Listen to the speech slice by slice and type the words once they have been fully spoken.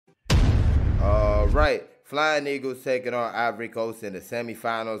Alright, Flying Eagles taking on Ivory Coast in the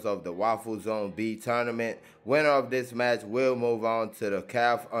semifinals of the WAFU Zone B tournament. Winner of this match will move on to the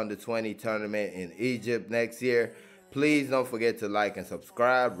CAF U20 tournament in Egypt next year. Please don't forget to like and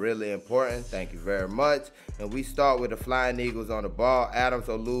subscribe, really important. Thank you very much. And we start with the Flying Eagles on the ball. Adams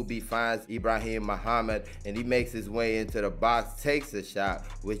Olubi finds Ibrahim Muhammad and he makes his way into the box, takes a shot,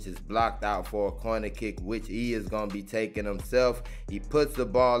 which is blocked out for a corner kick, which he is going to be taking himself. He puts the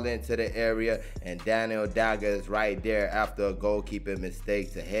ball into the area and Daniel Daga is right there after a goalkeeper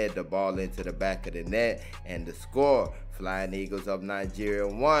mistake to head the ball into the back of the net. And the score, Flying Eagles of Nigeria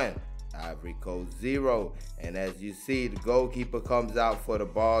 1. Ivory Coast 0. And as you see, the goalkeeper comes out for the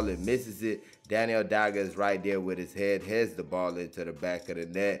ball and misses it. Daniel Daga is right there with his head, heads the ball into the back of the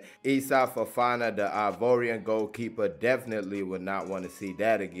net. Issa Fofana, the Ivorian goalkeeper, definitely would not want to see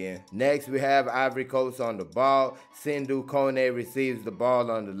that again. Next, we have Ivory Coast on the ball. Sindhu Kone receives the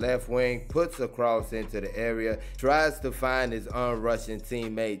ball on the left wing, puts a cross into the area, tries to find his un-Russian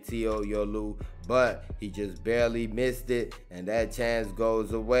teammate Tio Yolu, but he just barely missed it, and that chance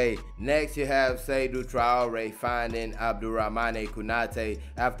goes away. Next, you have Seydou Traoré finding Abdurrahmane Konate.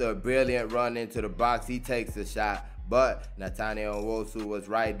 After a brilliant run into the box, he takes a shot, but Nathaniel Nwosu was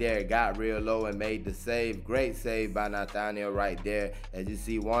right there, got real low and made the save. Great save by Nathaniel right there. As you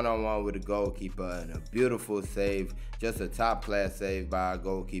see, one-on-one with the goalkeeper and a beautiful save. Just a top-class save by a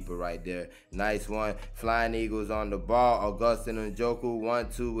goalkeeper right there. Nice one. Flying Eagles on the ball. Augustin Njoku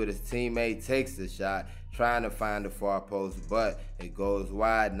 1-2 with his teammate, takes the shot, trying to find the far post, but it goes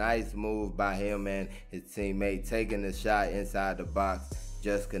wide. Nice move by him and his teammate, taking the shot inside the box.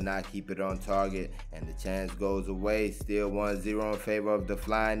 Just could not keep it on target, and the chance goes away. Still 1-0 in favor of the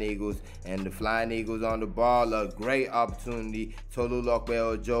Flying Eagles, and the Flying Eagles on the ball. A great opportunity. Tolulope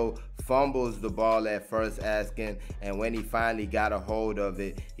Ojo fumbles the ball at first asking, and when he finally got a hold of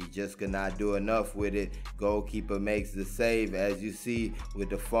it, he just could not do enough with it. Goalkeeper makes the save, as you see, with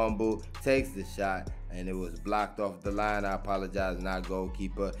the fumble, takes the shot, and it was blocked off the line. I apologize, not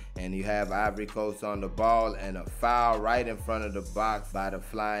goalkeeper. And you have Ivory Coast on the ball and a foul right in front of the box by the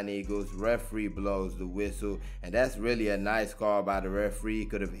Flying Eagles. Referee blows the whistle, and that's really a nice call by the referee. He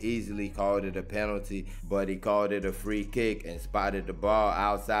could have easily called it a penalty, but he called it a free kick and spotted the ball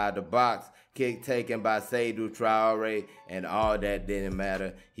outside the box. Kick taken by Seydou Traoré, and all that didn't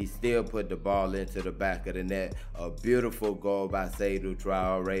matter. He still put the ball into the back of the net. A beautiful goal by Seydou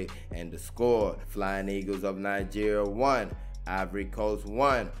Traoré, and the score, Flying Eagles of Nigeria 1, Ivory Coast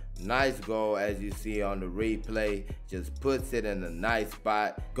 1. Nice goal, as you see on the replay. Just puts it in a nice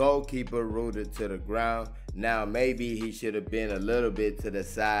spot. Goalkeeper rooted to the ground. Now maybe he should have been a little bit to the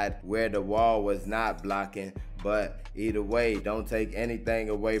side where the wall was not blocking, but either way, don't take anything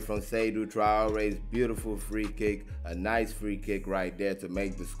away from Seydou Traoré's beautiful free kick. A nice free kick right there to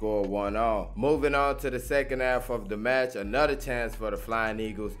make the score 1-all. Moving on to the second half of the match, another chance for the Flying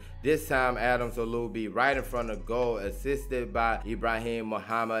Eagles. This time Adams Olubi right in front of goal, assisted by Ibrahim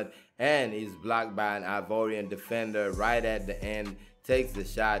Muhammad, and he's blocked by an Ivorian defender right at the end. Takes the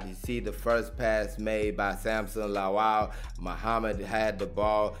shot. You see the first pass made by Samson Lawal. Muhammad had the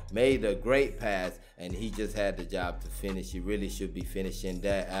ball, made a great pass, and he just had the job to finish. He really should be finishing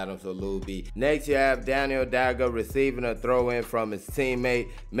that, Adams Olubi. Next, you have Daniel Daga receiving a throw-in from his teammate,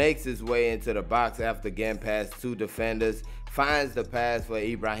 makes his way into the box after getting past two defenders, finds the pass for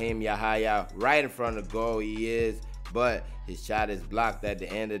Ibrahim Yahaya right in front of goal. He is, but his shot is blocked at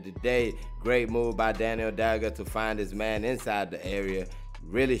the end of the day. Great move by Daniel Daga to find his man inside the area.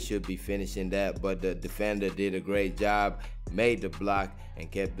 Really should be finishing that, but the defender did a great job, made the block, and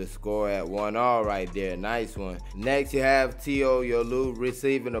kept the score at 1-all right there. Nice one. Next, you have Tio Yolu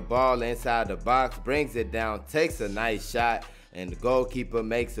receiving the ball inside the box, brings it down, takes a nice shot, and the goalkeeper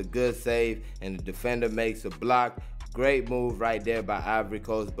makes a good save, and the defender makes a block. Great move right there by Ivory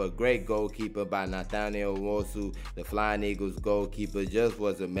Coast, but great goalkeeper by Nathaniel Nwosu. The Flying Eagles goalkeeper just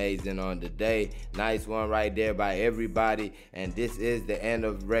was amazing on the day. Nice one right there by everybody. And this is the end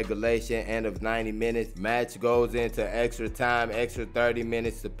of regulation, end of 90 minutes. Match goes into extra time, extra 30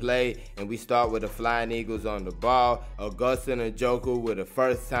 minutes to play. And we start with the Flying Eagles on the ball. Augustin Njoku with a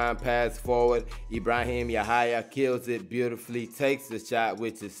first time pass forward. Ibrahim Yahaya kills it beautifully, takes the shot,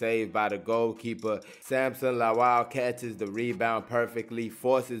 which is saved by the goalkeeper. Samson Lawal catches the rebound perfectly,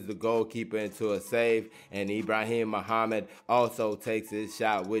 forces the goalkeeper into a save, and Ibrahim Muhammad also takes his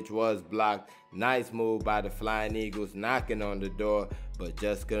shot, which was blocked. Nice move by the Flying Eagles, knocking on the door, but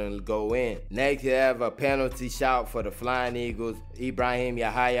just couldn't go in. Next, you have a penalty shot for the Flying Eagles. Ibrahim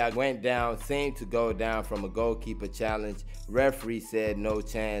Yahaya went down, seemed to go down from a goalkeeper challenge. Referee said no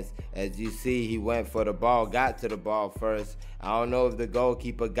chance. As you see, he went for the ball, got to the ball first. I don't know if the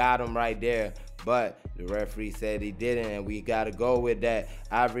goalkeeper got him right there, but the referee said he didn't, and we got to go with that.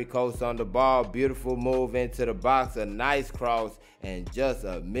 Ivory Coast on the ball, beautiful move into the box, a nice cross, and just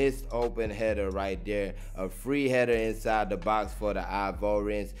a missed open header right there. A free header inside the box for the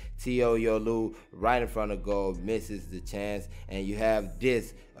Ivorians. T.O. Yolu right in front of goal misses the chance, and you have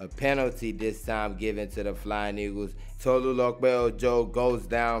a penalty this time given to the Flying Eagles. Tolu Lokbe-Ojo goes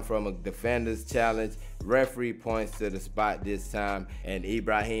down from a defender's challenge. Referee points to the spot this time, and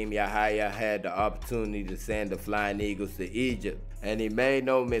Ibrahim Yahaya had the opportunity to send the Flying Eagles to Egypt. And he made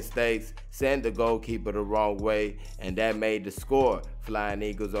no mistakes, sent the goalkeeper the wrong way, and that made the score. Flying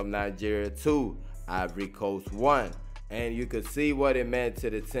Eagles of Nigeria 2, Ivory Coast 1. And you could see what it meant to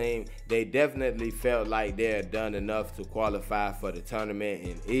the team. They definitely felt like they had done enough to qualify for the tournament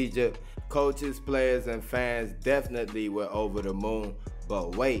in Egypt. Coaches, players, and fans definitely were over the moon.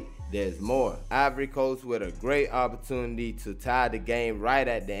 But wait, there's more. Ivory Coast with a great opportunity to tie the game right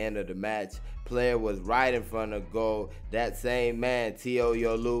at the end of the match. Player was right in front of goal. That same man, T.O.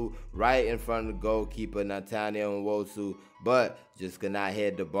 Yolu, right in front of the goalkeeper, Nathaniel Nwosu, but just could not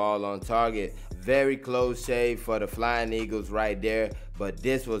hit the ball on target. Very close shave for the Flying Eagles right there, but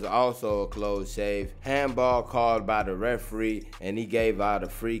this was also a close shave. Handball called by the referee, and he gave out a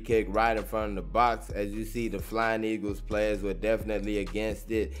free kick right in front of the box. As you see, the Flying Eagles players were definitely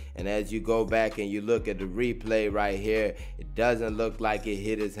against it, and as you go back and you look at the replay right here, it doesn't look like it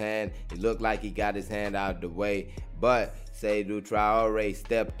hit his hand. It looked like he got his hand out of the way, but Seydou Traoré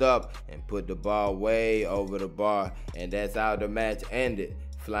stepped up and put the ball way over the bar, and that's how the match ended.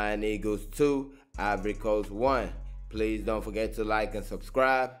 Flying Eagles 2, Ivory Coast 1. Please don't forget to like and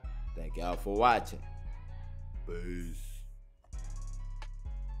subscribe. Thank y'all for watching. Peace.